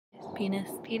Penis.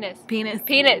 Penis. Penis.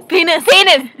 Penis. Penis. Penis.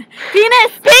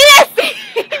 Penis. Penis.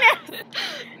 Penis.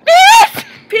 Penis.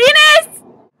 Penis.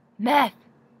 Meth.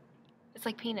 It's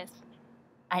like penis.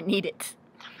 I need it.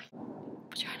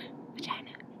 Vagina.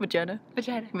 Vagina.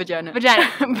 Vagina. Vagina. Vagina.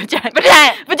 Vagina. Vagina.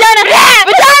 Vagina. Vagina.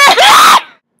 Vagina.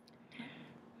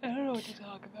 I don't know what to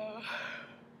talk about.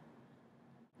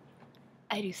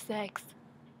 I do sex.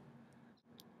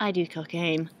 I do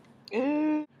cocaine.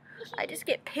 I just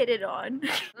get pitted on.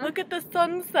 Look at the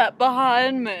sunset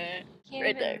behind me.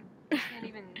 Right there. Can't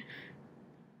even.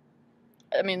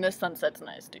 I mean, this sunset's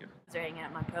nice too. Staring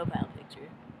at my profile picture.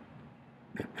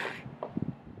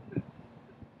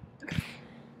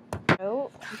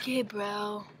 Oh, okay,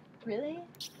 bro. Really?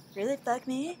 Really? Fuck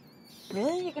me?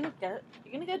 Really? You're gonna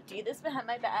go do this behind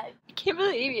my back? I can't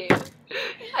believe you.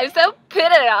 I'm so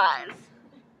pitted on.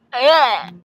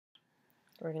 Ugh.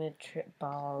 We're gonna trip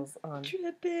balls on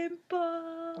Tripping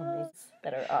balls. these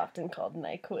that are often called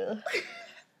NyQuil.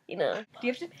 You know. Do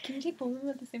you have to? Can you take both of them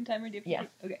at the same time, or do you have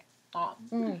to? Yeah.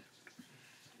 Okay.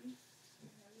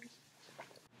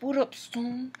 What up,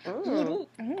 Stone? I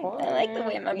like the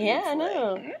way my boobs Yeah, I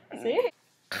know. look. See?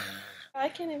 I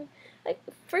can't even. Like,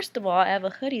 first of all, I have a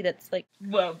hoodie that's like.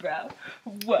 Whoa, bro.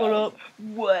 Whoa. What up?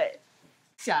 What?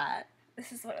 Shot.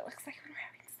 This is what it looks like when we're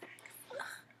having sex.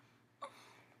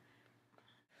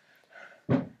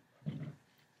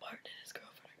 Bart and his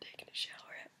girlfriend are taking a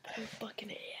shower at 4 fucking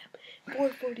a.m.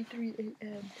 4:43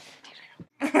 a.m.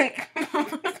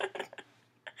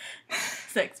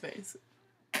 Sex face.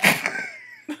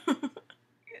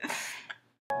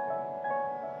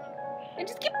 I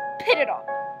just get pitted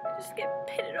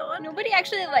on. Nobody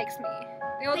actually likes me.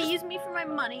 They all They just use me for my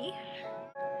money.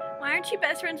 Why aren't you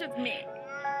best friends with me?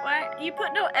 Why? You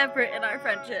put no effort in our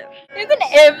friendship. There's an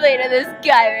airplane of this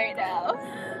guy right now.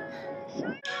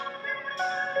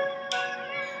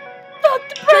 Fuck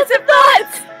depressive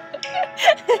thoughts!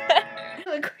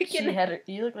 Look, we She can... had her.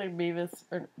 You look like Beavis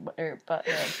or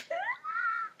Butthead.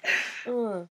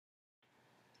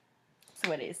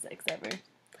 Sweatiest sex ever.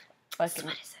 Fucking.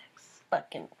 Sweaty sex.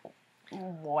 Fucking.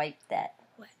 Wipe that.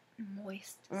 Wet.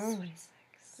 Moist. Mm. Sweaty sex.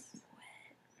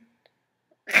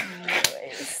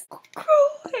 Anyways.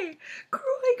 Croy!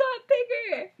 Croy got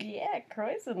bigger! Yeah,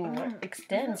 Croyson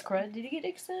extends. Croy, did you get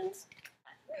extends?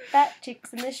 Fat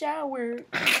chicks in the shower.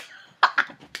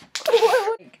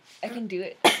 I can do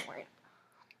it.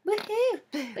 Woohoo!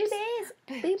 Babies!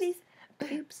 Babies!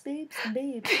 Boobs, boobs,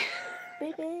 boobs.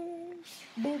 Babies!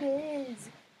 Babies!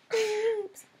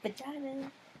 Boobs!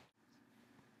 Vagina!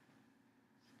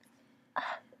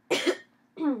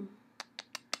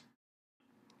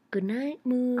 Good night,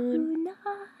 Moon. Good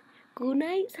night. Good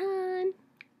night, Sun.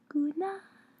 Good night.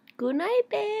 Good night,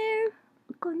 Bear.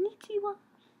 Konnichiwa.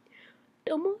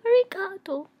 Domo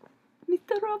arigato.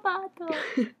 Mr. Roboto.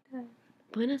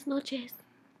 Buenas noches.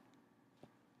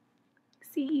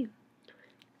 See you.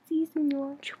 See you,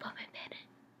 senor. Chúpame, pene.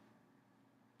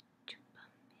 Chúpame.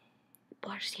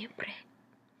 Por siempre.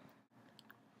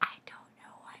 I don't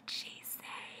know what she's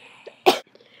saying.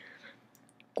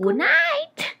 Good night.